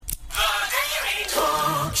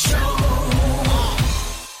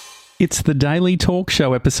It's the Daily Talk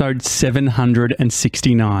Show, episode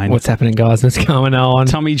 769. What's happening, guys? What's going on?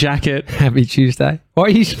 Tommy Jacket. Happy Tuesday. Why are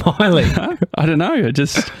you smiling? I don't know.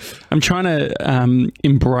 I'm trying to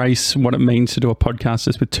embrace what it means to do a podcast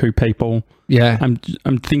just with two people. Yeah.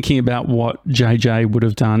 I'm thinking about what JJ would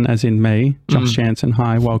have done, as in me, Josh Jansen.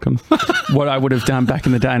 Hi, welcome. What I would have done back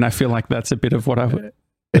in the day, and I feel like that's a bit of a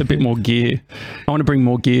bit more gear. I want to bring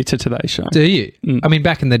more gear to today's show. Do you? I mean,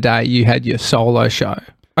 back in the day, you had your solo show.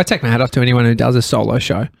 I take my hat off to anyone who does a solo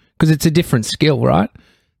show because it's a different skill, right?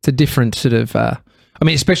 It's a different sort of,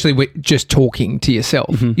 especially with just talking to yourself.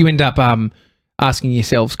 Mm-hmm. You end up asking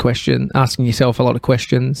yourself a lot of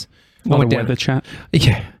questions. A lot of weather chat.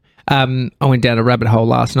 Yeah. I went down a rabbit hole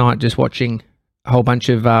last night just watching a whole bunch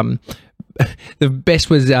of, the best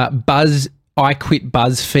was I Quit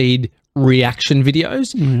BuzzFeed reaction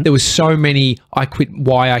videos. Mm-hmm. There was so many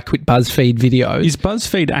why I quit BuzzFeed videos. Is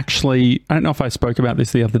BuzzFeed actually, I don't know if I spoke about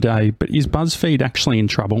this the other day, but is BuzzFeed actually in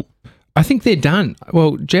trouble? I think they're done.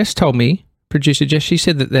 Well, Jess told me, producer Jess, she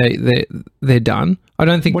said that they're done. I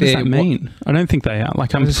don't think what does that mean? I don't think they are.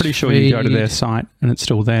 Like, I'm pretty sure you go to their site and it's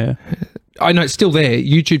still there. I know it's still there.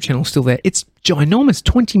 YouTube channel's still there. It's ginormous.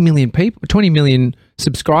 20 million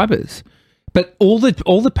subscribers. But all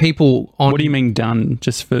the people on... What do you mean done,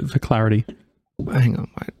 just for clarity? Hang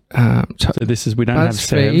on, mate. So this is... We don't have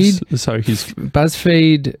Sevs, so he's...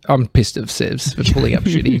 BuzzFeed... I'm pissed of Sevs for pulling up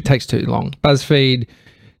shit. It takes too long. BuzzFeed,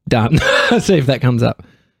 done. Let's see if that comes up.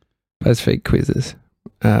 BuzzFeed quizzes.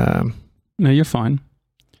 No, you're fine.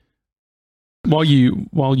 While you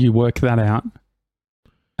work that out...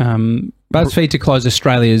 BuzzFeed to close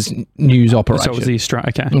Australia's news operation. So it was the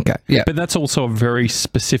Australia. Okay. Yeah. But that's also a very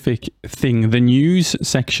specific thing. The news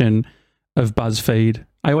section of BuzzFeed,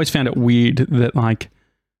 I always found it weird that like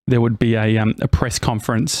there would be a press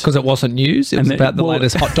conference. Because it wasn't news. It was about the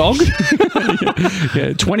latest hot dog.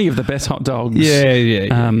 Yeah, 20 of the best hot dogs.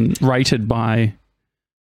 Yeah. Rated by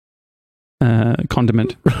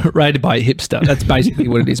condiment. Rated by hipster. That's basically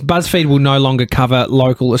what it is. BuzzFeed will no longer cover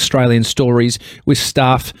local Australian stories with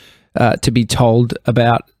staff to be told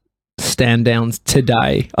about stand downs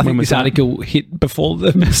today. I think this article hit before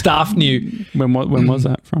the staff knew. When was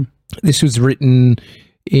that from? This was written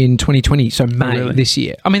in 2020, so May this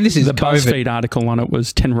year. I mean, this is the COVID. BuzzFeed article on it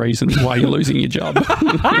was 10 reasons why you're losing your job.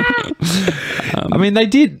 I mean, they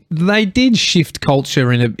did shift culture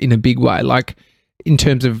in a big way, like in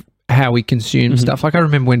terms of how we consume stuff. Like I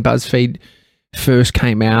remember when BuzzFeed first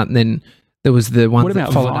came out, and then there was the one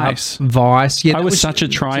that followed Vice? Vice. Yeah, I was such a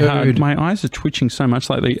tryhard. My eyes are twitching so much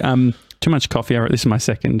lately. Too much coffee. This is my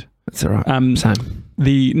second. That's all right. Same.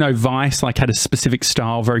 Vice like had a specific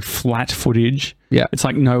style, very flat footage. Yeah. It's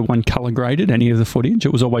like no one color graded any of the footage.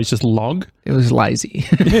 It was always just log. It was lazy.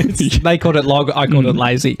 They called it log. I called it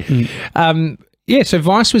lazy. Yeah. So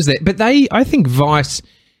Vice was there, but I think Vice.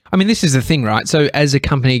 I mean, this is the thing, right? So as a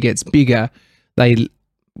company gets bigger, it's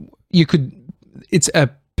a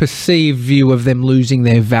perceived view of them losing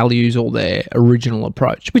their values or their original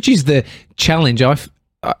approach, which is the challenge I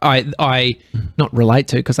not relate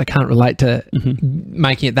to, because I can't relate to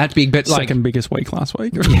making it that big, but like second biggest week last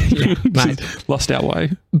week. Yeah, mate. Lost our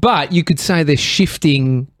way. But you could say they're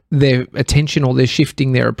shifting their attention or they're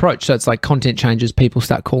shifting their approach. So it's like content changes, people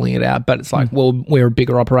start calling it out, but it's like, well, we're a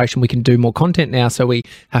bigger operation, we can do more content now, so we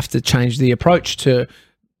have to change the approach to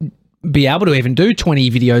be able to even do 20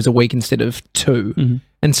 videos a week instead of 2.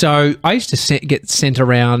 And so I used to get sent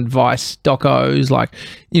around Vice docos, like,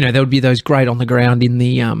 there would be those great on the ground in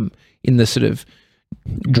the sort of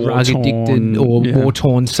drug addicted or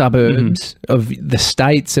war-torn suburbs of the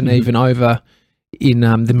States and even over in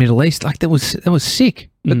the Middle East. Like that was sick.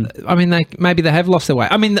 But I mean, maybe they have lost their way.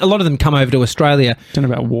 I mean, a lot of them come over to Australia. I don't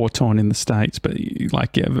know about war-torn in the States, but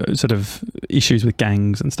sort of issues with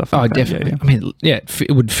gangs and stuff like that. Definitely. I mean,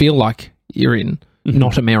 it would feel like you're in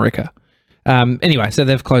not America. Anyway, so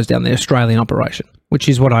they've closed down the Australian operation, which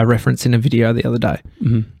is what I referenced in a video the other day.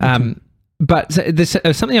 But there's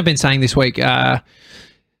something I've been saying this week,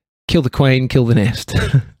 kill the Queen, kill the nest.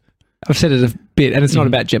 I've said it a bit, and it's not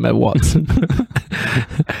about Gemma Watts.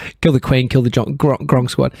 Kill the Queen, kill the Gronk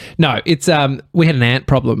Squad. No, it's we had an ant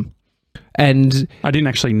problem, and I didn't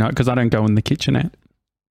actually know because I don't go in the kitchenette.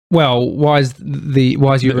 Well, why is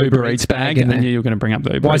your Uber Eats bag in there? And you were going to bring up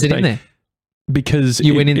the Uber Why Eats is it bag. in there? Because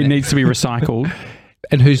it needs to be recycled.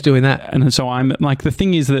 And who's doing that? And so I'm like, the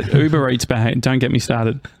thing is that Uber Eats bag, don't get me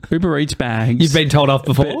started. Uber Eats bags. You've been told off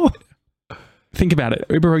before. Think about it.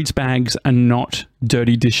 Uber Eats bags are not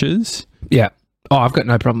dirty dishes. Yeah. Oh, I've got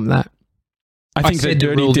no problem with that. I think that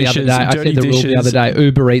dirty dishes. I said the rule the other day.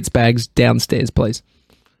 Uber Eats bags downstairs, please.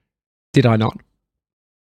 Did I not?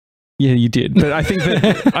 Yeah, you did. But I think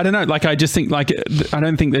that, I don't know, like I just think like, I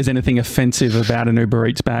don't think there's anything offensive about an Uber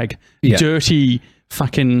Eats bag. Yeah. Dirty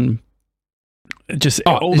fucking, just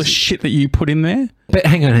all the shit that you put in there. But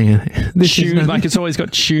hang on. Tuna, like it's always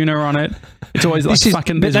got tuna on it. It's always like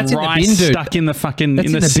fucking, there's rice stuck in the fucking,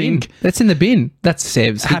 in the sink. Bin. That's in the bin. That's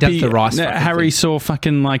Sev's. He does the rice. Harry saw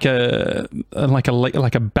fucking like a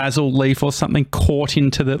basil leaf or something caught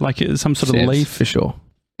into the, like some sort of leaf. For sure.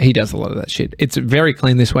 He does a lot of that shit. It's very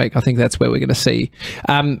clean this week. I think that's where we're going to see.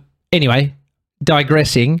 Anyway,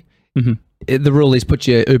 digressing. Mm-hmm. The rule is put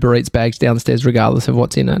your Uber Eats bags downstairs regardless of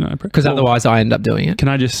what's in it, because otherwise I end up doing it. Can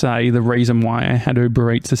I just say the reason why I had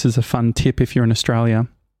Uber Eats, this is a fun tip if you're in Australia.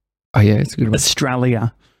 Oh, yeah, it's a good one.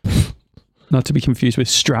 Australia. Not to be confused with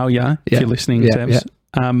Australia, if you're listening, Sevs.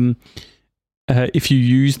 If you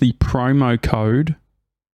use the promo code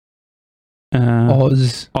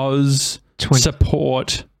Oz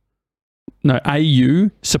support, AU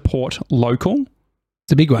support local.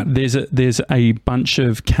 It's a big one. There's a bunch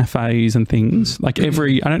of cafes and things. Like I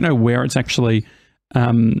don't know where it's actually.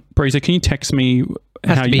 Breezer, can you text me?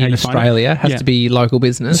 Has to be in Australia. Has to be local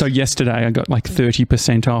business. So yesterday I got like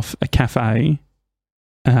 30% off a cafe.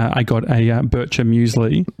 I got a Bircher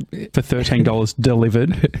muesli for $13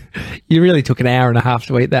 delivered. You really took an hour and a half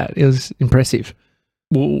to eat that. It was impressive.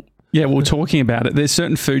 Well, yeah, we're talking about it. There's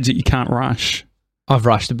certain foods that you can't rush. I've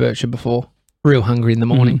rushed a Bircher before. Real hungry in the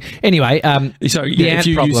morning. Mm-hmm. Anyway, so yeah, if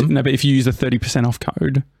you use the 30% off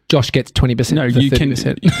code, Josh gets 20%. No, you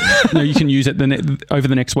 30%. can. No, you can use it over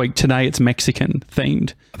the next week. Today it's Mexican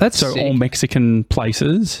themed. That's so sick. All Mexican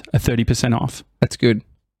places are 30% off. That's good.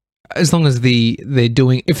 As long as they're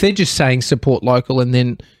doing, if they're just saying support local and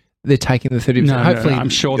then they're taking the 30%. No, hopefully, I'm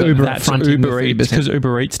sure that's Uber Eats, because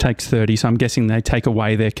Uber Eats takes 30. So I'm guessing they take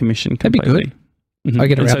away their commission completely. That'd be good. Mm-hmm. I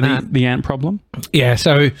get around that. The ant problem. Yeah.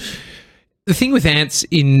 So the thing with ants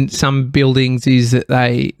in some buildings is that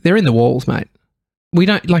they're in the walls, mate. We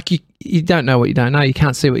don't, like, you don't know what you don't know. You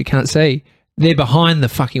can't see what you can't see. They're behind the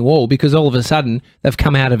fucking wall because all of a sudden they've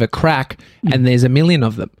come out of a crack and there's a million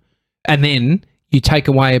of them. And then you take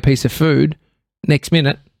away a piece of food, next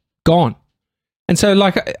minute, gone. And so,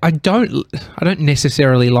 like, I don't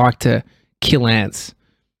necessarily like to kill ants.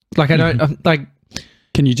 Like, I don't, like...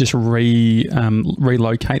 Can you just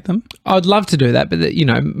relocate them? I'd love to do that, but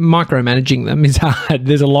micromanaging them is hard.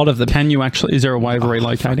 There's a lot of them. Can you actually? Is there a way of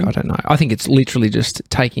relocating? I don't know. I think it's literally just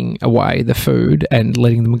taking away the food and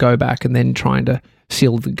letting them go back, and then trying to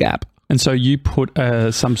seal the gap. And so you put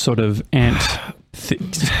some sort of ant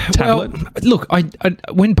tablet. Well, look,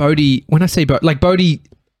 when I see Bodhi, like Bodhi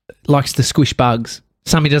likes to squish bugs.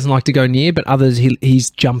 Some he doesn't like to go near, but others he's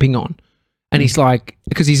jumping on. And he's like,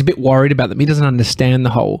 because he's a bit worried about them. He doesn't understand the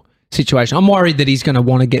whole situation. I'm worried that he's going to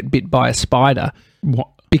want to get bit by a spider. What?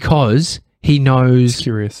 Because he knows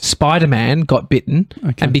Spider-Man got bitten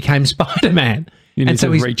and became Spider-Man. You need to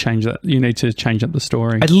rechange that. You need to change up the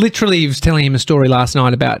story. I literally was telling him a story last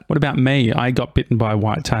night about... What about me? I got bitten by a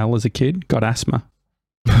whitetail as a kid, got asthma.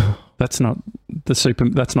 That's not the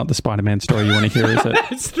Spider-Man story you want to hear, is it?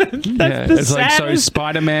 It's like, so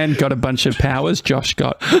Spider-Man got a bunch of powers. Josh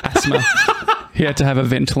got asthma. He had to have a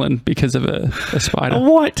Ventolin because of a spider. A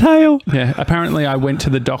whitetail. Yeah. Apparently, I went to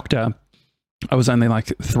the doctor. I was only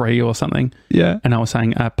like 3 or something. Yeah. And I was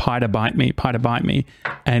saying, "Pider bite me, Pider bite me."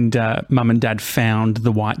 And Mum and Dad found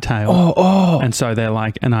the whitetail. Oh. And so they're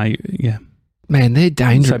like, Man, they're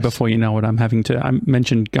dangerous. So before you know it, I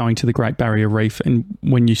mentioned going to the Great Barrier Reef, and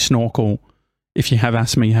when you snorkel, if you have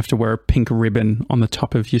asthma, you have to wear a pink ribbon on the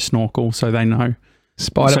top of your snorkel so they know.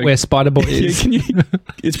 Where Spider Boy is.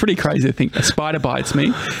 It's pretty crazy to think a spider bites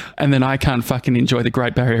me and then I can't fucking enjoy the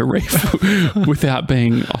Great Barrier Reef without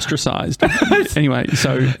being ostracized. Anyway,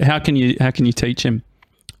 so how can you teach him?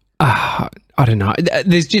 I don't know.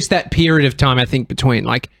 There's just that period of time, I think, between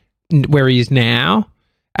like where he is now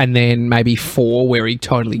and then maybe 4 where he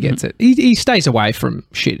totally gets it. He stays away from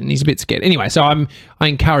shit and he's a bit scared. Anyway, so I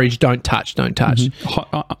encourage don't touch.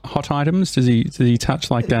 Mm-hmm. Hot items? Does he touch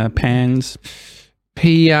like pans?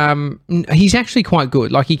 He's actually quite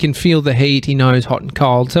good. Like he can feel the heat. He knows hot and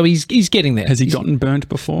cold. So he's getting there. Has he gotten burnt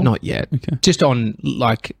before? Not yet. Okay. Just on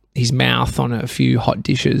like his mouth on a few hot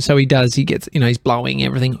dishes. So he gets, he's blowing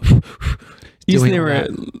everything. Is there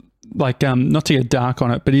not to get dark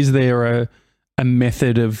on it, but is there a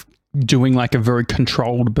method of doing like a very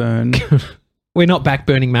controlled burn? We're not back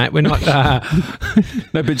burning, mate. We're not.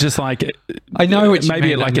 No, but just like I know what you maybe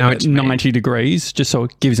mean. Like at 90 degrees, just so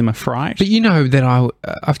it gives him a fright. But you know that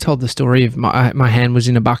I've told the story of my hand was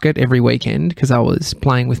in a bucket every weekend because I was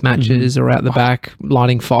playing with matches or out the back,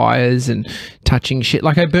 lighting fires and touching shit.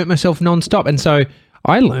 Like I burnt myself nonstop, and so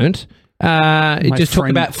I learnt It just took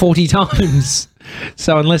about 40 times.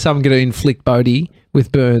 So unless I'm going to inflict Bodhi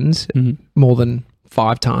with burns more than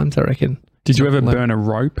 5 times, I reckon. Did you ever burn a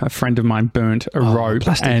rope? A friend of mine burnt a rope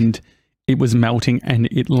plastic. And it was melting and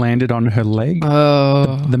it landed on her leg.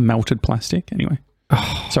 The melted plastic. Anyway.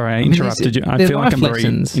 Sorry, I interrupted you. I feel like I'm very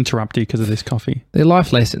interrupty because of this coffee. They're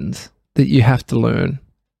life lessons that you have to learn.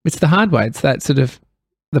 It's the hard way. It's that sort of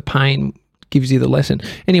the pain gives you the lesson.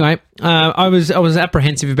 Anyway, I was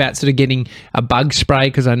apprehensive about sort of getting a bug spray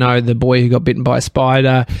because I know the boy who got bitten by a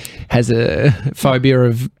spider has a phobia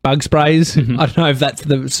of bug sprays. I don't know if that's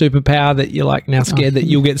the superpower that you're like now scared that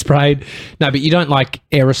you'll get sprayed. No, but you don't like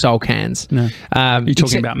aerosol cans. No. You're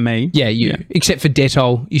talking about me? Yeah, you. Yeah. Except for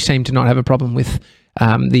Dettol, you seem to not have a problem with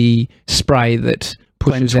the spray that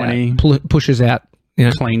pushes out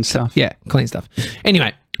clean stuff. Yeah, clean stuff.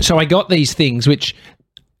 Anyway, so I got these things which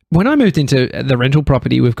when I moved into the rental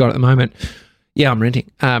property we've got at the moment, I'm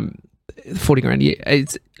renting 40 grand a year.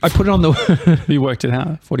 I put it on the... You worked it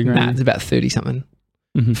out, 40 grand? Nah, it's about 30 something.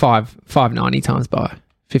 590 times by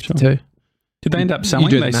 52. Sure. Did they end up selling?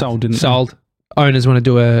 They sold, didn't they? Sold. Owners want to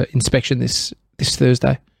do a inspection this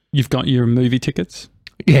Thursday. You've got your movie tickets?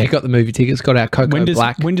 Yeah, got the movie tickets, got our Coco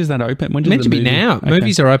Black. When does that open? When does meant to be now. Okay.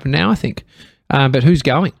 Movies are open now, I think. But who's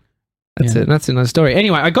going? That's another story.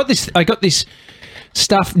 Anyway, I got this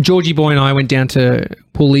stuff. Georgie boy and I went down to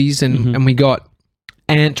Woolies and we got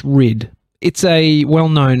Ant Rid. It's a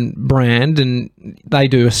well-known brand and they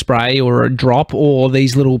do a spray or a drop or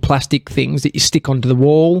these little plastic things that you stick onto the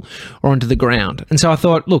wall or onto the ground. And so I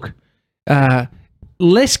thought, look,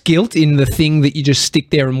 less guilt in the thing that you just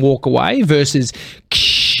stick there and walk away versus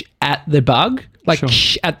at the bug.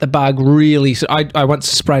 At the bug really. So I once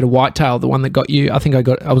sprayed a whitetail, the one that got you.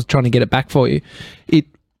 I was trying to get it back for you. It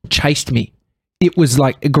chased me. It was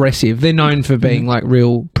like aggressive. They're known for being like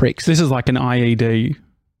real pricks. This is like an IED.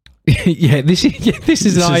 This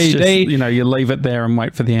is an IED. Just, you leave it there and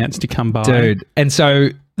wait for the ants to come by. Dude. And so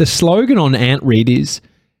the slogan on Ant Rid is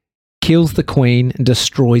kills the queen and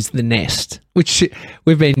destroys the nest, which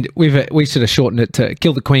we sort of shortened it to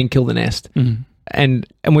kill the queen, kill the nest. And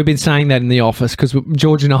we've been saying that in the office because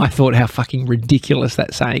George and I thought how fucking ridiculous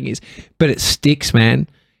that saying is. But it sticks, man.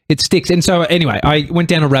 It sticks. And so anyway, I went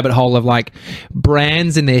down a rabbit hole of like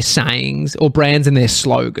brands and their sayings or brands and their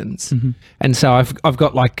slogans. And so I've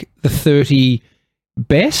got like the 30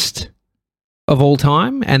 best of all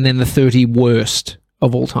time and then the 30 worst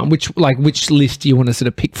of all time. Which list do you want to sort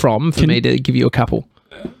of pick from for me to give you a couple?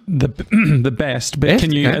 The best. But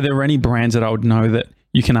are there any brands that I would know that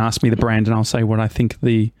you can ask me the brand and I'll say what I think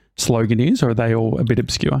the slogan is, or are they all a bit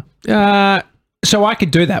obscure? So I could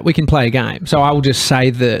do that. We can play a game. So I will just say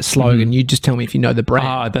the slogan. You just tell me if you know the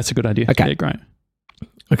brand. That's a good idea. Okay. Yeah, great.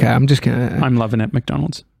 Okay, I'm just going to... I'm loving it,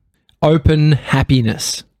 McDonald's. Open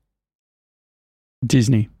happiness.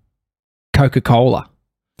 Disney. Coca-Cola.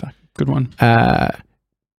 Good one. I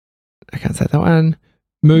can't say that one.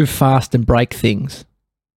 Move fast and break things.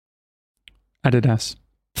 Adidas.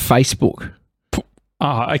 Facebook.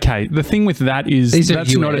 Okay. The thing with that is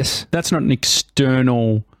that's not an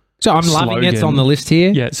external... So I'm loving it. It's on the list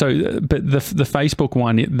here. Yeah. So, but the Facebook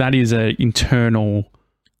one, that is an internal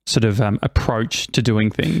sort of approach to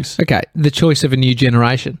doing things. Okay. The choice of a new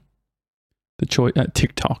generation. The choice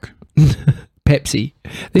TikTok. Pepsi.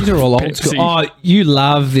 These are all old school. Oh, you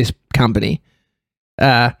love this company.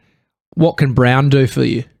 What can Brown do for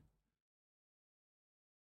you?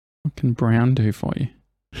 What can Brown do for you?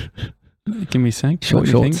 Give me a sec. Short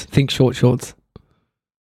shorts. Think short shorts.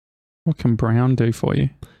 What can Brown do for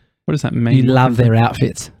you? What does that mean? You love their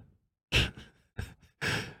outfits.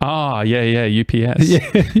 Yeah, UPS.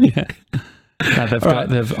 Yeah. They've got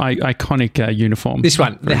iconic uniforms. This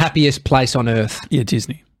one, the happiest place on earth. Yeah,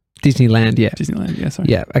 Disney. Disneyland, yeah. Disneyland, yeah, sorry.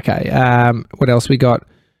 Yeah, okay. What else we got?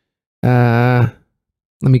 Let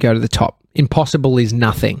me go to the top. Impossible is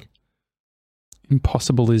nothing.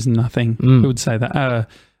 Impossible is nothing. Who would say that?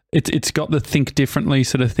 It's got the think differently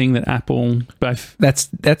sort of thing that Apple both...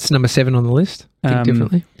 That's number 7 on the list. Think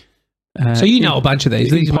differently. So you know a bunch of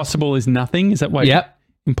these. Impossible is nothing? Is that why? Yep.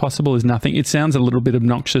 Impossible is nothing. It sounds a little bit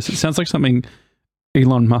obnoxious. It sounds like something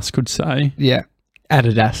Elon Musk would say. Yeah.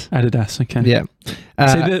 Adidas, okay. Yeah.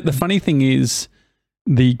 So the funny thing is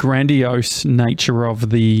the grandiose nature of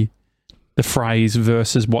the phrase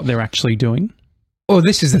versus what they're actually doing. Well,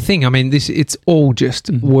 this is the thing. I mean, it's all just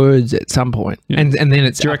words at some point. Yeah. And then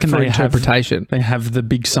it's up for interpretation. They have the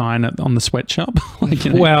big sign on the sweatshop?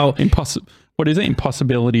 Impossible. What is it?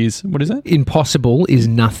 Impossibilities. What is it? Impossible is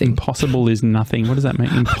nothing. Impossible is nothing. What does that mean?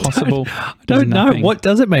 Impossible I don't know. What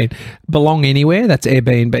does it mean? Belong anywhere? That's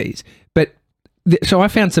Airbnbs. But So I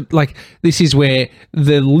found some, like, this is where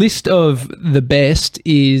the list of the best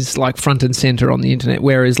is like front and center on the internet,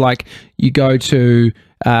 whereas like you go to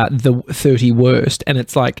the 30 worst and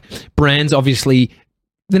it's like brands, obviously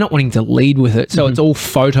they're not wanting to lead with it, so it's all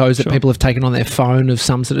photos that people have taken on their phone of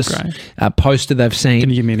some sort of poster they've seen. Can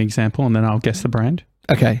you give me an example and then I'll guess the brand?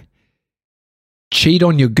 Okay. Cheat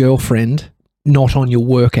on your girlfriend, not on your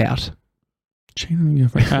workout. Cheat on your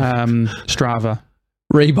girlfriend. Strava.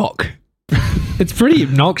 Reebok. It's pretty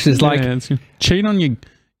obnoxious. Like, cheat on your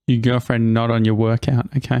girlfriend, not on your workout.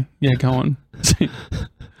 Okay, yeah, go on.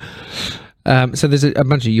 So there's a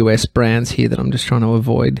bunch of US brands here that I'm just trying to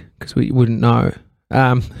avoid because we wouldn't know.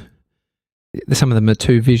 Some of them are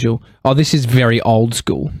too visual. Oh, this is very old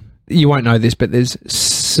school. You won't know this, but there's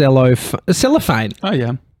cellophane. Oh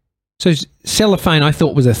yeah. So cellophane, I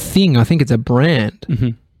thought was a thing. I think it's a brand.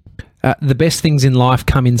 Mm-hmm. The best things in life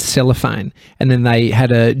come in cellophane, and then they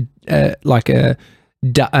had a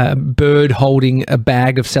bird holding a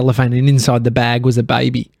bag of cellophane, and inside the bag was a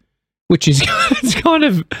baby, which is it's kind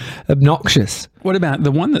of obnoxious. What about the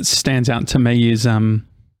one that stands out to me is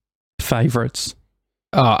favorites?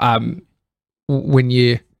 Oh, when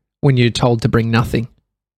you're told to bring nothing.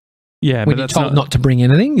 Yeah, when but you're that's told not to bring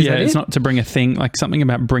anything. Is that it's it? not to bring a thing. Like something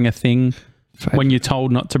about bring a thing. When you're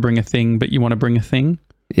told not to bring a thing, but you want to bring a thing.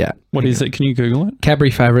 Yeah. What is it? Can you Google it? Cadbury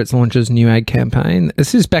Favourites launches new ad campaign.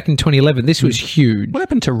 This is back in 2011. This was huge. What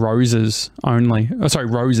happened to Roses only? Oh, sorry,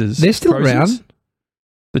 Roses. They're still Roses? around.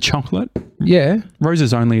 The chocolate? Yeah.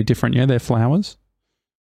 Roses only are different, yeah? They're flowers.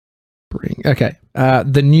 Okay.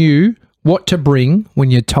 The new what to bring when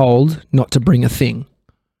you're told not to bring a thing.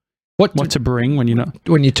 What to bring when you're not...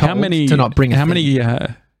 When you're told to not bring a thing. How many...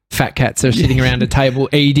 fat cats are sitting around a table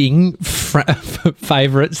eating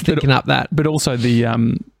favourites, thinking up that. But also the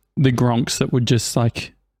gronks that would just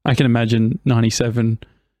like... I can imagine 97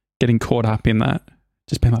 getting caught up in that.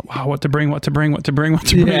 Just being like, wow, what to bring. Yeah.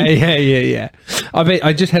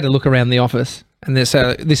 I just had a look around the office, and this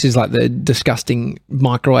is like the disgusting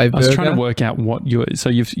microwave burger. I was trying to work out what you... So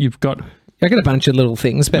you've got... I got a bunch of little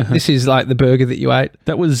things, but this is like the burger that you ate.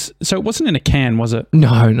 That was... So it wasn't in a can, was it?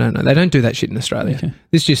 No. They don't do that shit in Australia. Okay.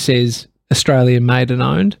 This just says Australian made and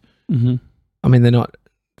owned. Mm-hmm. I mean,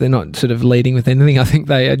 they're not sort of leading with anything. I think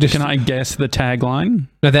they are just... Can I guess the tagline?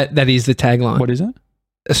 No, that is the tagline. What is it?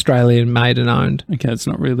 Australian made and owned. Okay, it's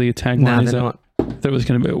not really a tagline. No, they're not. That was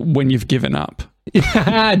going to be when you've given up. This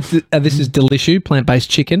is Delishu, plant-based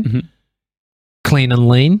chicken. Mm-hmm. Clean and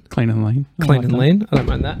lean. Clean and lean. I don't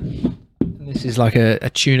mind that. And this is like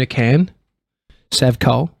a tuna can.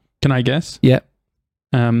 Savcol. Can I guess? Yep.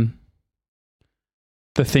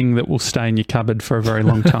 The thing that will stay in your cupboard for a very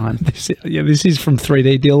long time. This is from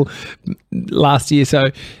 3D Deal last year,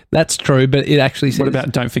 so that's true. But it actually says. What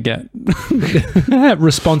about don't forget?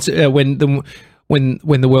 Response when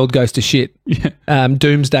the world goes to shit. Yeah.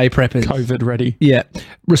 Doomsday preppers. COVID ready. Yeah.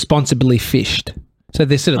 Responsibly fished. So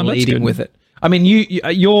they're sort of leading with it. I mean,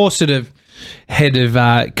 you're sort of head of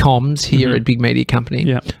comms here at Big Media Company.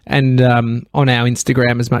 Yeah. And on our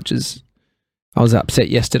Instagram, as much as I was upset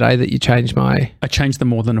yesterday that you changed I changed the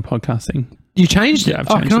more than a podcast thing. You changed it? Yeah, I've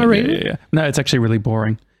changed can I read it? Yeah. No, it's actually really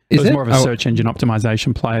boring. Is it was it? more of a search engine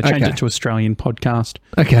optimization play. I changed it to Australian podcast.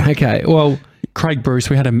 Okay. Well, Craig Bruce,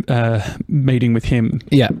 we had a meeting with him.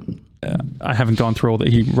 Yeah. I haven't gone through all that.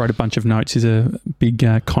 He wrote a bunch of notes. He's a big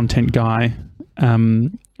content guy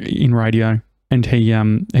in radio. And he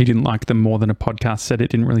didn't like them more than a podcast, said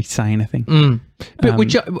it didn't really say anything. But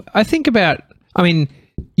which I think about, I mean,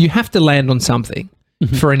 you have to land on something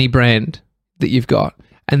for any brand that you've got.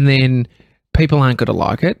 And then people aren't going to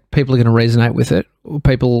like it. People are going to resonate with it. Or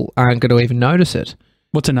people aren't going to even notice it.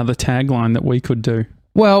 What's another tagline that we could do?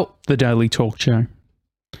 Well, the Daily Talk Show.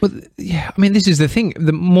 Well, yeah, I mean, this is the thing.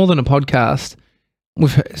 The more than a podcast,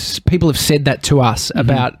 people have said that to us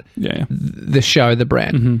about the show, the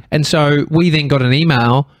brand. And so we then got an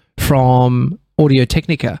email from Audio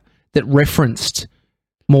Technica that referenced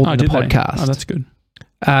more than a podcast. Oh, that's good.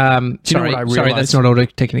 Sorry, that's not Audio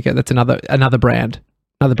Technica. That's another brand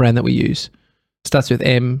that we use. Starts with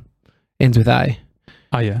M, ends with A.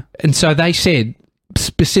 Oh yeah. And so they said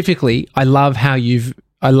specifically, I love how you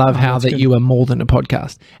are more than a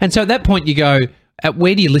podcast. And so at that point you go,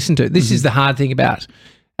 where do you listen to? This is the hard thing about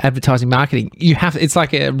advertising marketing. It's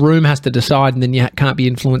like a room has to decide, and then you can't be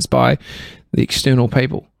influenced by the external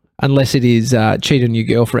people unless it is cheat on your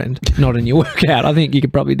girlfriend, not on your workout. I think you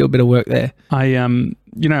could probably do a bit of work there.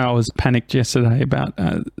 I was panicked yesterday about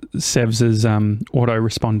Sev's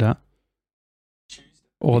autoresponder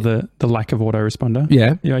or the lack of autoresponder.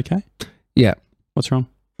 Yeah. You okay? Yeah. What's wrong?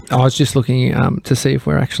 I was just looking to see if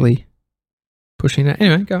we're actually pushing that.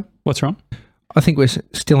 Anyway, go. What's wrong? I think we're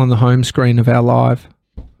still on the home screen of our live,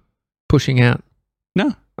 pushing out.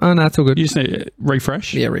 No. Oh, no, it's all good. You just need to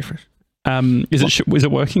refresh? Yeah, refresh. Is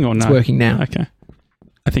it working or no? It's working now. Okay.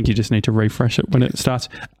 I think you just need to refresh it when it starts.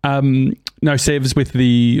 No, Sev's with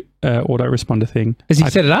the autoresponder thing. Has he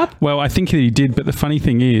set it up? Well, I think he did, but the funny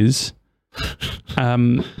thing is,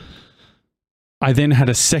 I then had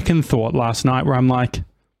a second thought last night where I'm like,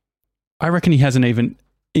 I reckon he didn't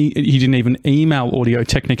even email Audio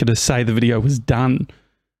Technica to say the video was done.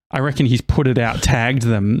 I reckon he's put it out, tagged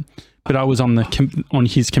them, but I was on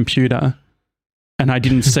his computer. And I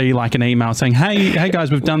didn't see like an email saying, "Hey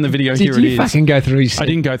guys, we've done the video. Here it is." Did you fucking go through his? I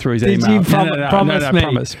didn't go through his Did email. you promise me?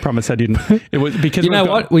 Promise, I didn't. It was because you know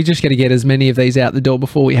what? We just got to get as many of these out the door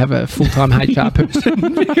before we have a full-time HR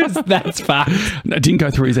person because that's fucked. No, I didn't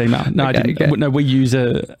go through his email. No, Okay, I didn't. okay. No, we use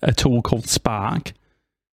a tool called Spark.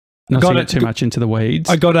 Not to get too much into the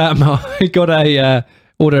weeds. I got a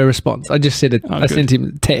auto response. I just said it. I good. sent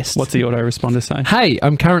him a test. What's the autoresponder say? Hey,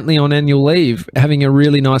 I'm currently on annual leave, having a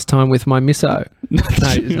really nice time with my misso. No,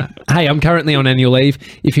 it's not. Hey, I'm currently on annual leave.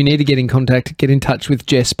 If you need to get in contact, get in touch with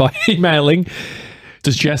Jess by emailing.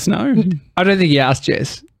 Does Jess know? I don't think he asked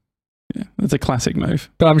Jess, Yeah, that's a classic move.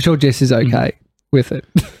 but I'm sure Jess is okay with it.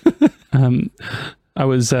 I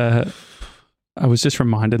was just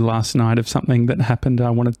reminded last night of something that happened I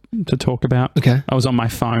wanted to talk about. Okay. I was on my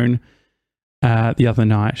phone the other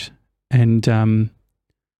night and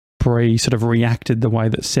Bree sort of reacted the way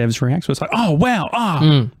that Sevs reacts. It was like, oh,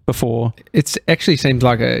 wow, before. It actually seems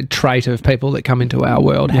like a trait of people that come into our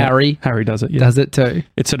world. Yeah, Harry does it, yeah. does it too.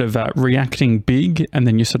 It's sort of reacting big and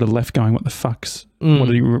then you're sort of left going, what the fuck's, what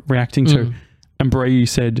are you reacting to? And Bree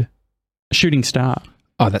said, shooting star.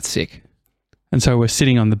 Oh, that's sick. And so we're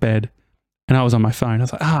sitting on the bed and I was on my phone. I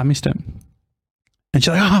was like, I missed it. And she's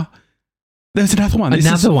like, there's another one.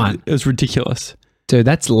 Another one. It was ridiculous. Dude,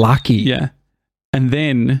 that's lucky. Yeah. And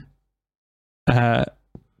then I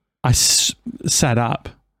sat up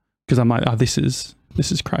because I'm like, this is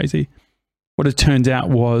crazy. What it turns out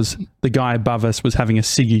was the guy above us was having a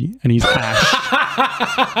ciggy and his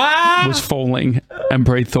ash was falling and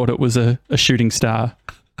Bree thought it was a shooting star.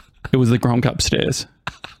 It was the Gronk upstairs.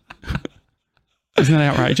 Isn't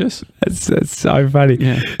that outrageous? That's so funny.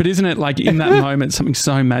 Yeah. But isn't it like in that moment something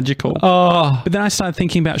so magical? Oh. But then I started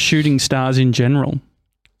thinking about shooting stars in general.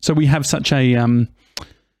 So we have such a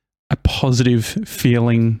positive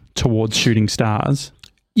feeling towards shooting stars.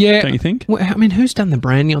 Yeah. Don't you think? Well, I mean, who's done the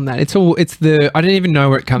branding on that? I don't even know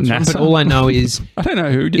where it comes from, NASA? but all I know is I don't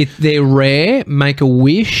know who did. they're rare, make a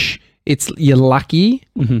wish, you're lucky.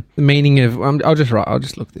 The meaning of, I'll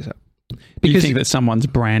just look this up. Do you think that someone's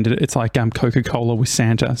branded it? It's like Coca-Cola with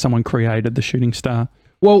Santa. Someone created the shooting star.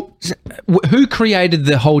 Well, who created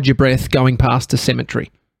the hold your breath going past a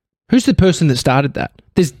cemetery? Who's the person that started that?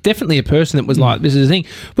 There's definitely a person that was like, this is the thing.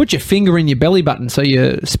 Put your finger in your belly button so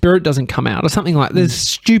your spirit doesn't come out or something like that. There's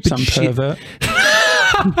stupid Some shit. pervert.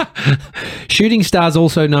 Shooting stars,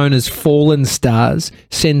 also known as fallen stars,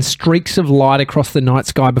 send streaks of light across the night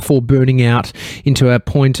sky before burning out into a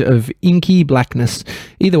point of inky blackness.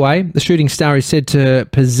 Either way, the shooting star is said to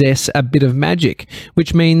possess a bit of magic,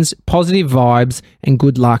 which means positive vibes and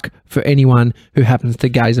good luck for anyone who happens to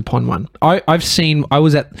gaze upon one. I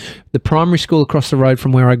was at the primary school across the road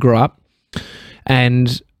from where I grew up,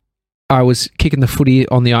 and I was kicking the footy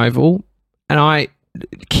on the oval, and I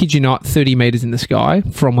kid you not, 30 meters in the sky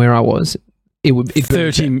from where I was. It was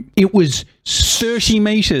 30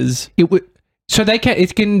 meters. So they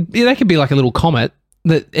can be like a little comet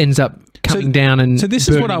that ends up coming down and so this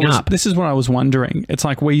is what This is what I was wondering. It's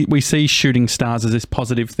like we see shooting stars as this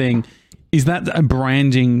positive thing. Is that a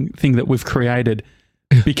branding thing that we've created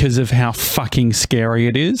because of how fucking scary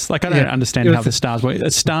it is? Like I don't understand how the stars work. Are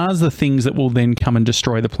stars the things that will then come and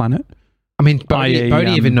destroy the planet? I mean, Bodhi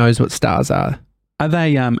even knows what stars are. Are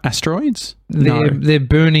they asteroids? They're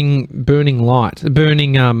burning light,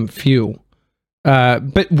 burning fuel.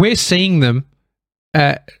 But we're seeing them.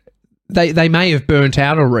 They may have burnt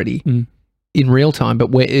out already in real time,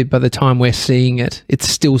 but by the time we're seeing it, it's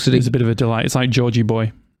still sort of... There's a bit of a delay. It's like Georgie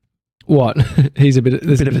Boy. What? There's a bit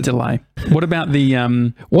of a delay. What about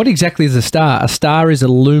the... What exactly is a star? A star is a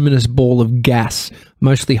luminous ball of gas,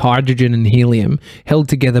 mostly hydrogen and helium, held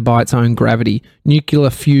together by its own gravity. Nuclear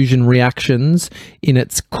fusion reactions in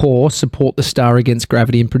its core support the star against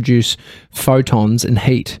gravity and produce photons and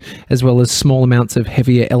heat, as well as small amounts of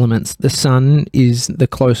heavier elements. The sun is the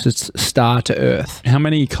closest star to Earth. How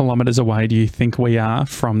many kilometres away do you think we are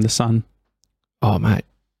from the sun? Oh, mate.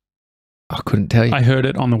 I couldn't tell you. I heard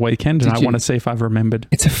it on the weekend, and Did I you? want to see if I've remembered.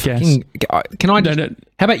 It's a fucking. Can I? No, Just, no.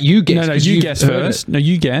 How about you guess? No, 'Cause you you've guess heard first. it. No,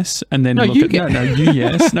 you guess, and then No, look you at, guess. No, you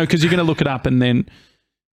guess. No, because you're going to look it up, and then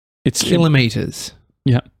it's Kilometers.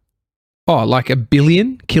 Yeah. Oh, like 1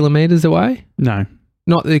 billion kilometers away? No,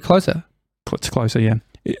 Not the closer. it's closer. Yeah,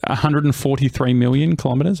 143 million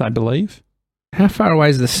kilometers, I believe. How far away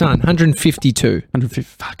is the sun? 152. 150.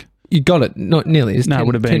 Fuck. You got it. Not nearly. It's No, 10, it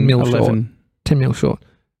would have 10 been mil short. 11. 10 mil short.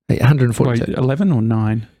 Hey, 142. Wait, 11 or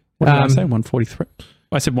 9? What did I say? 143.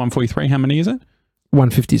 I said 143. How many is it?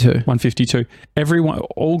 152. 152. Everyone,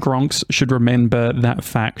 all Gronks should remember that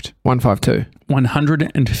fact. 152.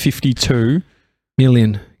 152.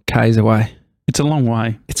 Million Ks away. It's a long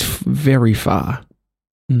way. It's very far.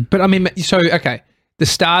 Mm. But I mean, so, okay. The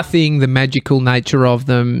star thing, the magical nature of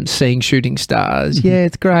them, seeing shooting stars. Mm-hmm. Yeah,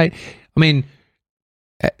 it's great. I mean,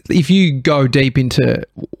 if you go deep into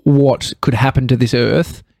what could happen to this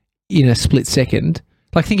Earth in a split second,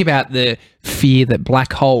 like think about the fear that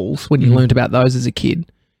black holes, when you learned about those as a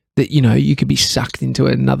kid, that, you know, you could be sucked into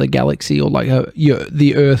another galaxy, or like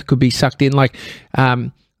the Earth could be sucked in. Like,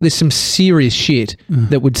 there's some serious shit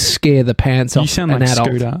that would scare the pants off You sound an like adult.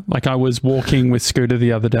 Scooter. Like I was walking with Scooter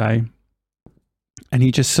the other day, and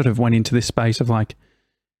he just sort of went into this space of like,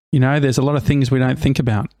 you know, there's a lot of things we don't think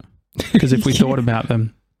about, because if we thought about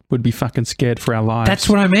them, we'd be fucking scared for our lives. That's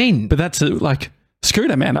what I mean. But that's like,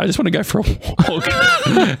 Scooter, man, I just want to go for a walk.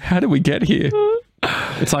 How did we get here?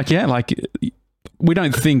 It's like, yeah, like we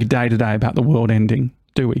don't think day to day about the world ending,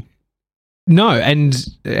 do we? No,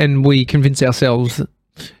 and we convince ourselves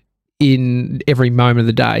in every moment of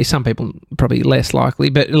the day, some people probably less likely,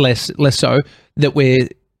 but less so, that we're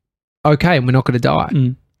okay and we're not going to die.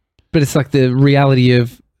 Mm. But it's like the reality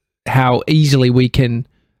of how easily we can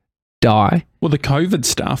die. Well, the COVID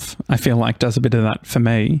stuff, I feel like, does a bit of that for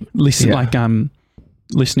me.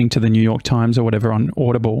 Listening to the New York Times or whatever on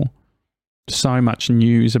Audible, so much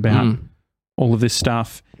news about all of this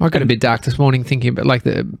stuff. I got a bit dark this morning thinking about like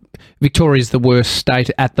Victoria's the worst state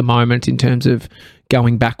at the moment in terms of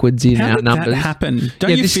going backwards in How our did numbers. that happen? Don't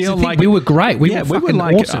Yeah, you this is feel the thing. like we were great? We were fucking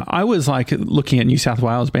like awesome. I was like looking at New South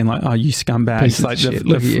Wales, being like, "Oh, you scumbags! Pieces Like of shit.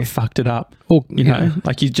 Look at you. they've fucked it up." Or, You know,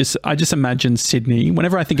 like I just imagine Sydney.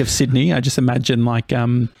 Whenever I think of Sydney, I just imagine like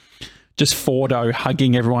just Fordo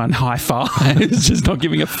hugging everyone, high fives, just not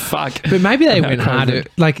giving a fuck. But maybe they about went COVID. harder.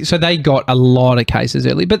 Like, so they got a lot of cases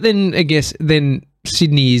early. But then I guess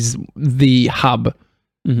Sydney is the hub.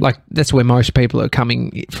 Like, that's where most people are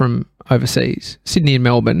coming from overseas. Sydney and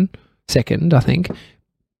Melbourne, second, I think.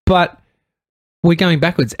 But we're going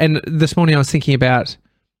backwards. And this morning I was thinking about,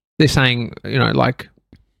 they're saying, you know, like,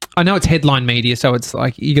 I know it's headline media, so it's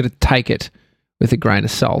like you got to take it with a grain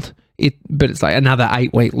of salt. But it's like another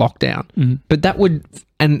 8-week lockdown. But that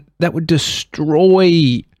would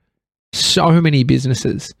destroy so many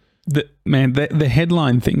businesses. The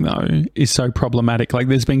headline thing though is so problematic. Like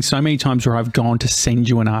there's been so many times where I've gone to send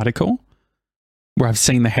you an article where I've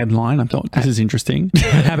seen the headline. I thought, this is interesting.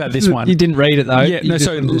 How about this one? You didn't read it though. Yeah, You no. just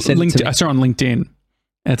So sent it to me. I saw on LinkedIn.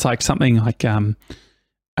 It's like something like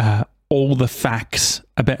all the facts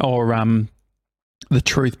about the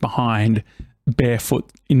truth behind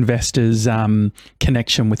Barefoot Investors'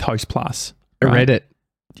 connection with Host Plus. I read it.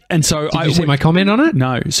 And so Did you see my comment on it?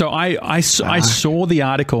 No. So I saw the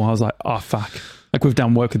article. I was like, oh, fuck. Like we've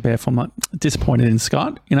done work with Barefoot. I'm like disappointed in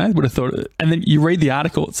Scott, you know, would have thought. And then you read the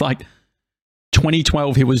article. It's like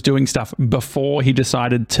 2012, he was doing stuff before he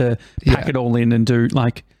decided to pack it all in and do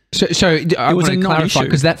like. So I was want a to clarify non-issue.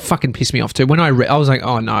 because that fucking pissed me off too. When I read, I was like,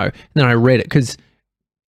 oh no. And then I read it because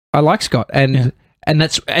I like Scott and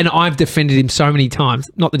I've defended him so many times.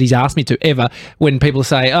 Not that he's asked me to ever. When people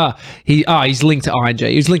say, he's linked to ING,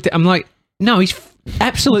 he's linked to, I'm like, no, he's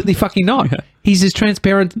absolutely fucking not. Yeah. He's as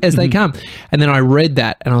transparent as they come. And then I read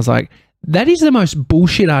that and I was like, that is the most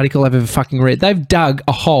bullshit article I've ever fucking read. They've dug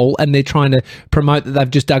a hole and they're trying to promote that they've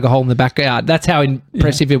just dug a hole in the backyard. That's how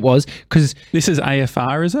impressive it was. Because This is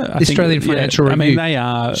AFR, is it? Australian Financial I mean, Review. they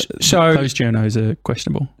are. So- those journos are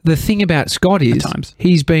questionable. the thing about Scott is times.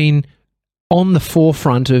 he's been on the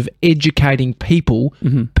forefront of educating people,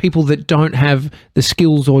 people that don't have the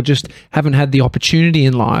skills or just haven't had the opportunity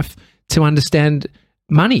in life to understand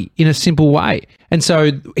money in a simple way. And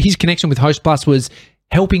so his connection with Host Plus was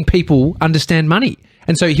helping people understand money.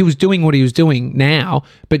 And so he was doing what he was doing now,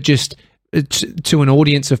 but just to an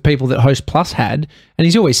audience of people that Host Plus had. And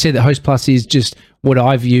he's always said that Host Plus is just what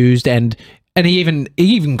I've used. And he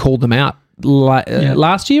even called them out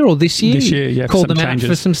last year or this year. This year, yeah, for called some them out changes.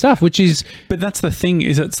 for some stuff, which is But that's the thing,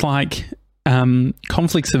 is it's like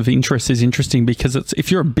conflicts of interest is interesting because it's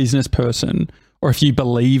if you're a business person or if you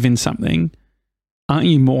believe in something, aren't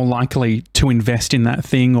you more likely to invest in that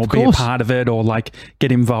thing or be a part of it or like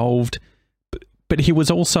get involved? But he was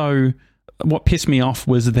also, what pissed me off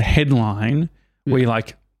was the headline where you're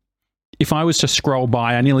like, if I was to scroll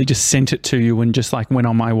by, I nearly just sent it to you and just like went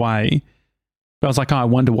on my way. But I was like, oh, I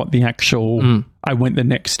wonder what the actual, I went the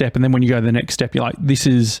next step. And then when you go to the next step, you're like, this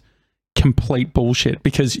is complete bullshit,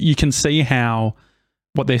 because you can see how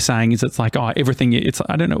what they're saying is it's like, oh, everything, it's,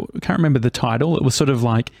 I don't know, I can't remember the title. It was sort of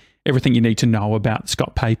like everything you need to know about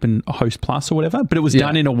Scott Pape and Host Plus or whatever. But it was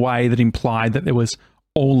done in a way that implied that there was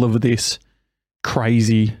all of this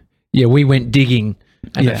crazy. Yeah, we went digging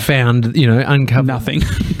and it found, uncovered nothing.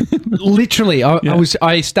 Literally,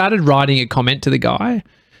 I started writing a comment to the guy,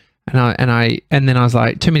 and then I was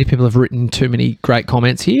like, too many people have written too many great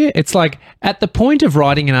comments here. It's like at the point of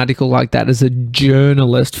writing an article like that as a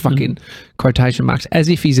journalist, fucking quotation marks, as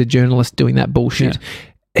if he's a journalist doing that bullshit.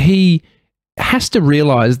 Yeah. He has to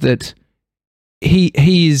realize that he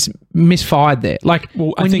is misfired there. Like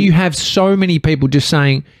when you have so many people just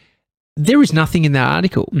saying, there is nothing in that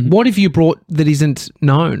article. What have you brought that isn't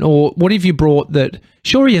known? Or what have you brought that,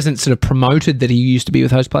 sure, he hasn't sort of promoted that he used to be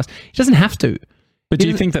with Host Plus. He doesn't have to. But do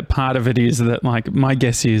you think that part of it is that, like, my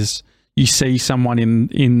guess is you see someone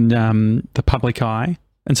in the public eye,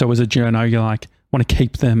 and so as a journo, you're like, want to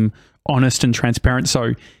keep them honest and transparent.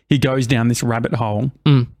 So he goes down this rabbit hole,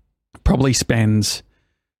 probably spends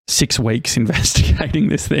 6 weeks investigating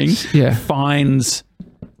this thing, finds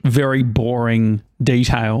very boring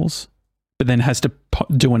details, but then has to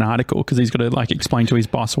do an article because he's got to like explain to his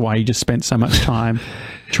boss why he just spent so much time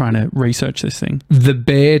trying to research this thing. The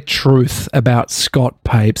bare truth about Scott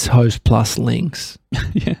Pape's Host Plus links.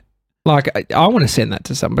 Yeah. Like, I want to send that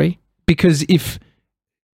to somebody, because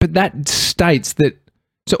but that states that,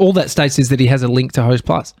 so all that states is that he has a link to Host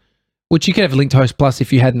Plus, which you could have a link to Host Plus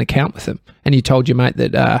if you had an account with them and you told your mate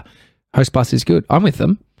that Host Plus is good. I'm with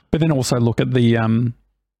them. But then also look at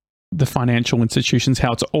the financial institutions,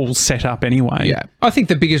 how it's all set up anyway. Yeah. I think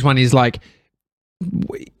the biggest one is like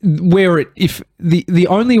if the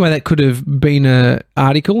only way that could have been an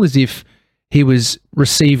article is if he was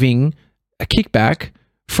receiving a kickback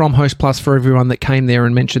from Host Plus for everyone that came there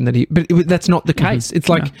and mentioned that but that's not the case. It's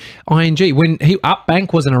like ING, when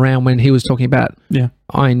Upbank wasn't around when he was talking about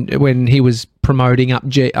when he was promoting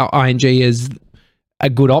ING as a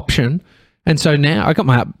good option. And so now I got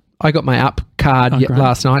my Up card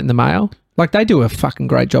last night in the mail. Like, they do a fucking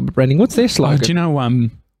great job of branding. What's their slogan? Do you know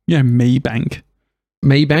MeBank?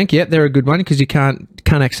 MeBank, yeah, they're a good one because you can't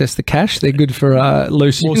access the cash. They're good for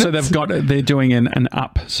loose units. So they're doing an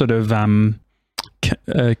Up sort of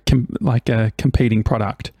like a competing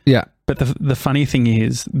product. Yeah. But the funny thing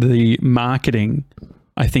is the marketing,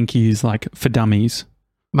 I think, is like for dummies.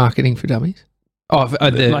 Marketing for dummies? Oh,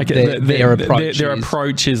 their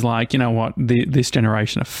approach is like, you know what, this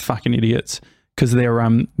generation are fucking idiots, because their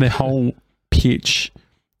whole pitch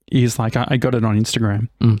is like, I got it on Instagram,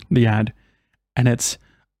 the ad, and it's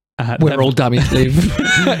we're all dummies, Steve,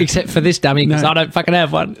 except for this dummy, because I don't fucking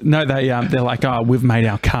have one. No, they're like, oh, we've made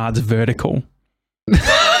our cards vertical.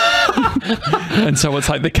 And so it's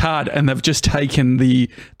like the card, and they've just taken the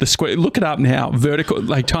square. Look it up now, vertical.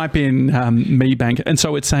 Like type in MeBank, and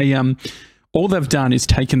so it's a all they've done is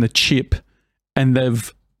taken the chip and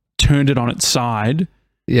they've turned it on its side,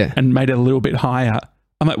 and made it a little bit higher.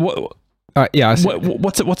 I'm like, what?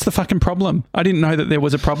 What's the fucking problem? I didn't know that there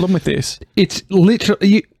was a problem with this. It's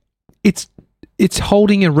literally it's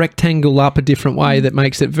holding a rectangle up a different way that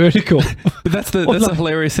makes it vertical. But that's the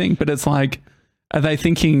hilarious thing. But it's like, are they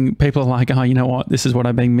thinking people are like, oh, you know what? This is what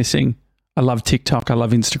I've been missing. I love TikTok. I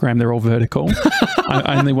love Instagram. They're all vertical.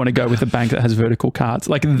 I only want to go with a bank that has vertical cards.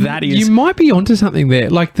 Like, that is... You might be onto something there.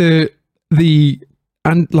 Like the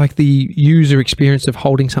user experience of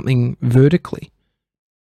holding something vertically.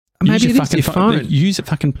 Maybe it is your phone. Use a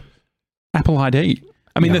fucking Apple ID.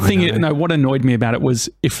 I mean, what annoyed me about it was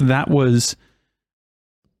if that was...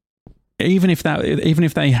 Even if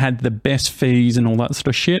they had the best fees and all that sort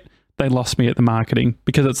of shit, they lost me at the marketing,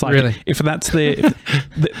 because it's like, really? If that's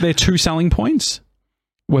their two selling points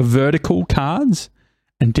were vertical cards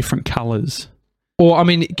and different colors. Or, I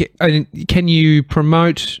mean, can you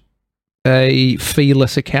promote a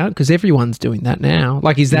feeless account? Because everyone's doing that now.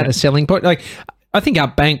 Like, is that a selling point? Like, I think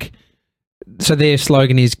Up Bank, so their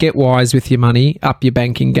slogan is get wise with your money, up your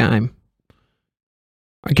banking game.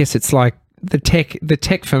 I guess it's like the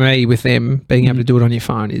tech for me with them being able to do it on your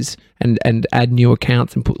phone is and add new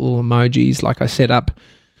accounts and put little emojis. Like, I set up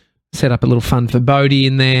a little fund for Bodhi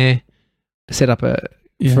in there. I set up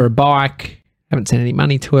for a bike. Haven't sent any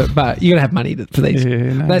money to it, but you got to have money for these.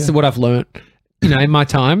 That's what I've learned. in my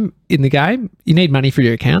time in the game, you need money for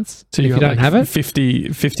your accounts. So if you don't have it,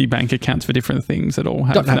 50 bank accounts for different things that all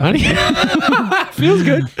have got no money. Feels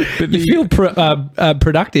good. But you feel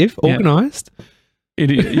productive, organised.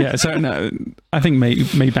 So no, I think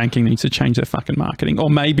me banking needs to change their fucking marketing, or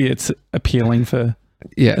maybe it's appealing for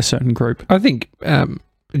a certain group. I think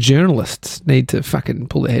journalists need to fucking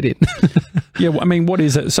pull their head in. Yeah, well, I mean, what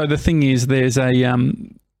is it? So the thing is, there's a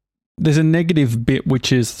negative bit,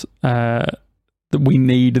 which is that we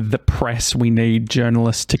need the press, we need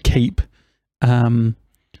journalists to keep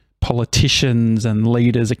politicians and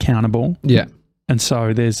leaders accountable. Yeah. And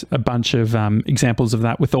so there's a bunch of examples of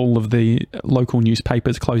that with all of the local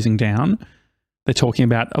newspapers closing down. They're talking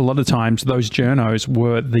about a lot of times those journos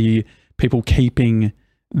were the people keeping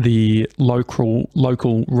the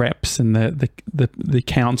local reps and the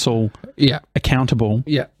council accountable.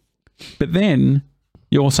 Yeah. But then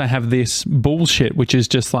you also have this bullshit, which is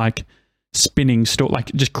just like spinning like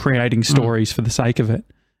just creating stories for the sake of it.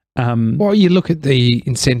 Well, you look at the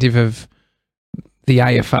incentive of the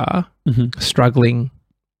AFR struggling.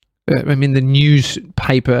 I mean, the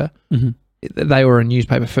newspaper, they were a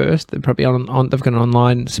newspaper first. They're probably they've got an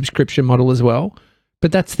online subscription model as well.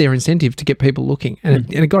 But that's their incentive to get people looking,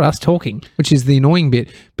 and it got us talking, which is the annoying bit.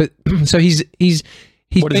 But so he's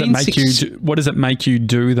what does it make you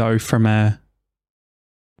do though from as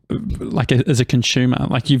a consumer?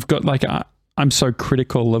 Like you've got I'm so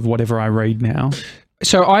critical of whatever I read now.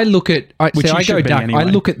 So I look at I go dark. Anyway.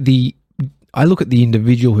 I look at the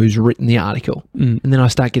individual who's written the article, and then I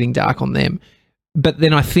start getting dark on them. But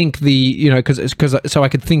then I think so I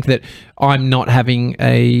could think that I'm not having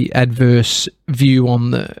a adverse view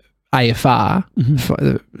on the AFR,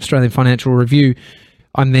 the Australian Financial Review.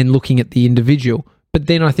 I'm then looking at the individual. But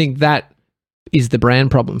then I think that is the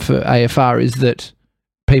brand problem for AFR, is that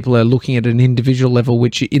people are looking at an individual level,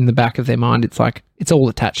 which in the back of their mind, it's like, it's all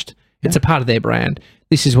attached. It's a part of their brand.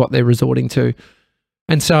 This is what they're resorting to.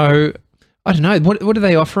 And so, I don't know, what are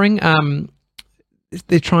they offering?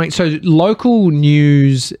 They're trying, so local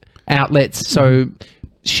news outlets, so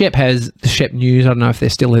Shep has the Shep News. I don't know if they're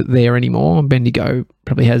still there anymore. Bendigo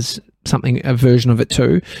probably has a version of it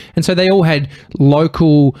too. And so they all had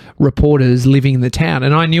local reporters living in the town.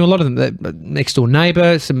 And I knew a lot of them, that next door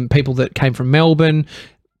neighbour, some people that came from Melbourne,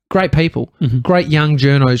 great people, great young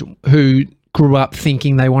journos who grew up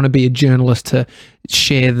thinking they want to be a journalist to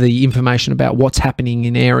share the information about what's happening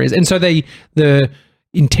in areas. And so the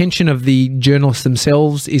intention of the journalists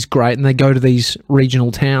themselves is great, and they go to these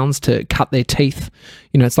regional towns to cut their teeth.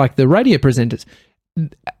 It's like the radio presenters.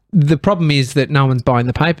 The problem is that no one's buying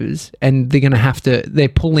the papers, and they're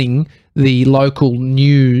pulling the local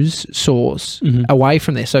news source away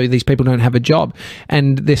from there, so these people don't have a job.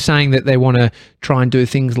 And they're saying that they want to try and do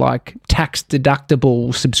things like tax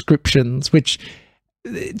deductible subscriptions, which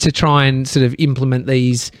to try and sort of implement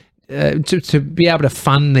these to be able to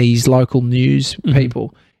fund these local news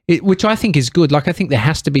people, which I think is good. Like, I think there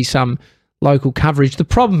has to be some local coverage. The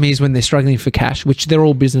problem is when they're struggling for cash, which they're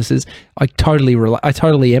all businesses. I totally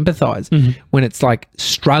empathise when it's like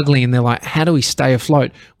struggling and they're like, how do we stay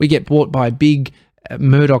afloat? We get bought by big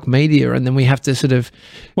Murdoch media, and then we have to sort of...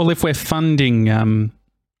 Well, if we're funding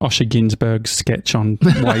Osher Ginsberg's sketch on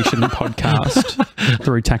Why You Shouldn't Podcast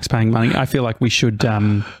through tax-paying money, I feel like we should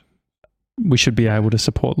be able to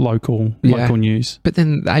support local news. But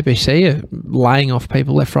then the ABC are laying off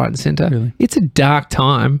people left, right and centre. Really? It's a dark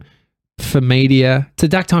time for media. It's a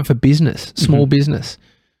dark time for business, small business.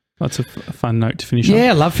 That's a fun note to finish on. Yeah,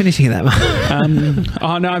 I love finishing that.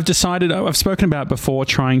 I've decided, I've spoken about before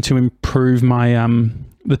trying to improve my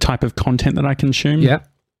the type of content that I consume. Yeah.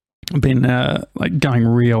 I've been going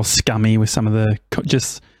real scummy with some of the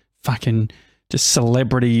just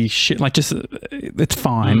celebrity shit. Like, just it's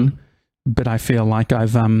fine. But I feel like I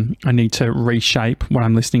need to reshape what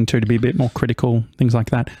I'm listening to be a bit more critical, things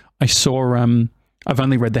like that. I saw, I've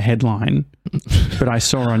only read the headline, but I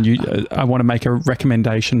saw on you. I want to make a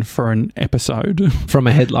recommendation for an episode from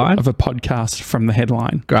a headline of a podcast from the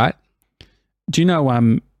headline. Great. Do you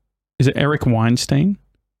know? Is it Eric Weinstein?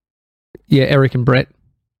 Yeah, Eric and Brett.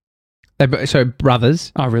 So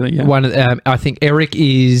brothers. Oh, really? Yeah. One. I think Eric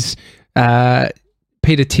is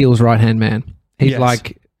Peter Thiel's right-hand man. He's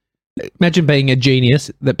like. Imagine being a genius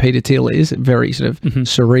that Peter Thiel is, very sort of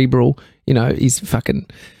cerebral. He's fucking...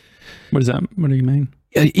 What is that? What do you mean?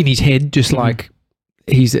 In his head, just like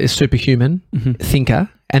he's a superhuman thinker.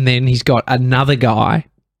 And then he's got another guy.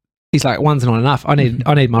 He's like, one's not enough. I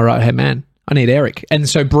need my right-hand man. I need Eric. And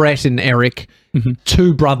so Brett and Eric,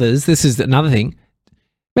 two brothers. This is another thing.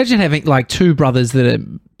 Imagine having like two brothers that are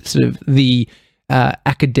sort of the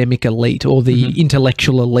academic elite or the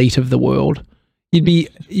intellectual elite of the world. you'd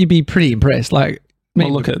be pretty impressed. Like, Well,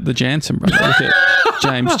 look at the Jansen brothers. Look at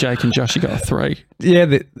James, Jake, and Josh. You got 3. yeah,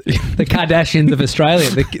 the Kardashians of Australia,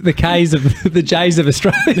 the K's of the J's of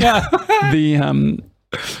Australia.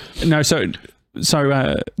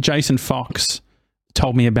 So Jason Fox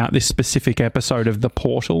told me about this specific episode of The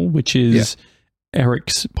Portal, which is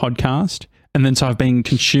Eric's podcast. And then so I've been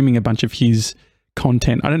consuming a bunch of his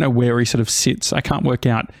content. I don't know where he sort of sits. I can't work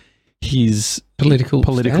out his political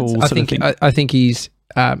stance. sort of thing. I think he's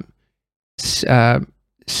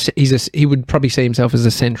he would probably see himself as a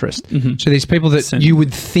centrist. Mm-hmm. So these people that you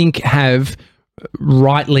would think have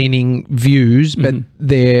right-leaning views, but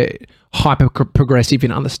they're hyper progressive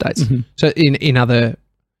in other states. Mm-hmm. So in other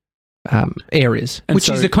areas, And which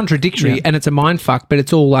so- is a contradictory, yeah. and it's a mind fuck, but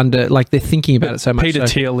it's all under, like, they're thinking about it so much. Peter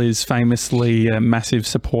so. Thiel is famously a massive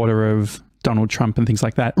supporter of Donald Trump and things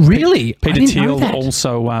like that. Really? I Peter didn't know Thiel that.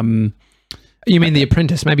 also... You mean The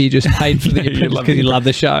Apprentice? Maybe you just paid for The Yeah, you Apprentice love because The you love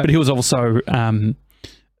the show. But he was also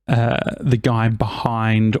the guy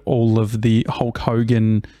behind all of the Hulk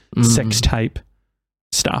Hogan sex tape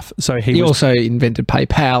stuff. So He was, also invented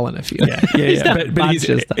PayPal and a few. yeah. done a But bunch he's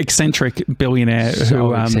of an stuff. eccentric billionaire So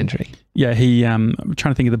who eccentric. Yeah, he. I'm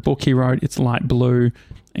trying to think of the book he wrote. It's light blue.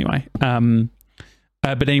 Anyway,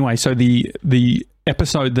 but anyway, so the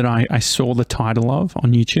episode that I saw the title of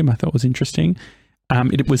on YouTube, I thought was interesting.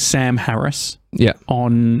 It was Sam Harris. Yeah.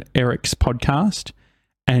 On Eric's podcast,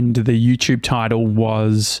 and the YouTube title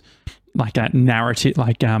was like a narrative,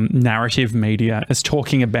 narrative media. It's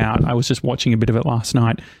talking about. I was just watching a bit of it last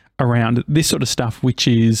night around this sort of stuff, which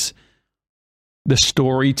is the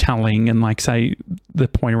storytelling and, like, say, the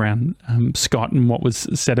point around Scott and what was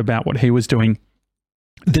said about what he was doing,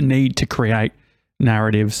 the need to create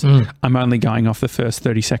narratives. I'm only going off the first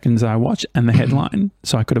 30 seconds I watched and the headline,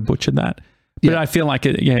 so I could have butchered that. But I feel like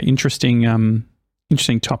interesting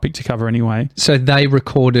topic to cover anyway. So they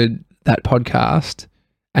recorded that podcast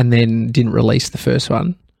and then didn't release the first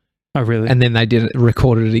one, Oh, really? and then they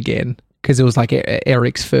recorded it again because it was like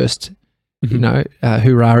Eric's first, hoorah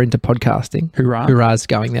into podcasting. Hoorah. Hoorah's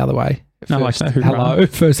going the other way. I like that, hoorah.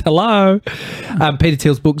 Hello. Peter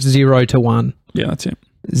Thiel's book, 0 to 1. Yeah, that's it.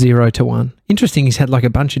 0 to 1. Interesting. He's had like a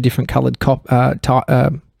bunch of different coloured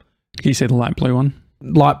He said the light blue one.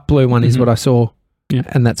 light blue one is what I saw, Yeah.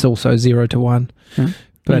 and that's also 0 to 1. Yeah.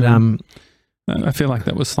 But I feel like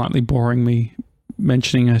that was slightly boring, me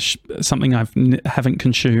mentioning something I've haven't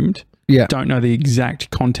consumed. yeah, Don't know the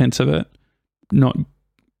exact contents of it. Not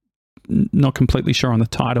completely sure on the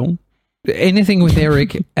title. anything with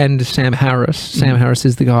Eric and Sam Harris. Sam Harris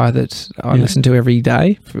is the guy that I listen to every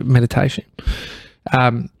day for meditation.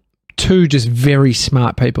 Two just very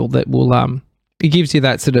smart people that will it gives you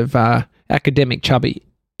that sort of academic chubby,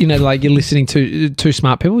 like you're listening to two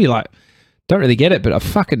smart people, you're like, don't really get it, but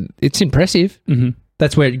it's impressive. Mm-hmm.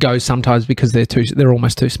 That's where it goes sometimes because they're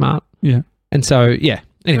almost too smart. Yeah. And so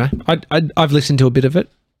anyway, I've listened to a bit of it.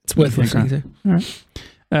 It's worth listening to. All right.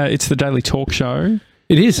 It's the Daily Talk Show.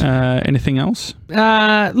 It is. Anything else?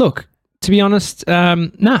 Look, to be honest,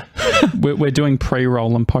 nah. We're doing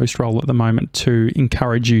pre-roll and post-roll at the moment to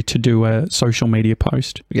encourage you to do a social media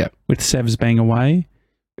post. Yeah. With Sevs being away,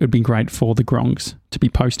 it would be great for the Grongs to be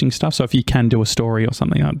posting stuff. So if you can do a story or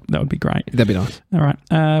something, that would be great. That'd be nice. All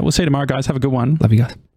right. We'll see you tomorrow, guys. Have a good one. Love you guys.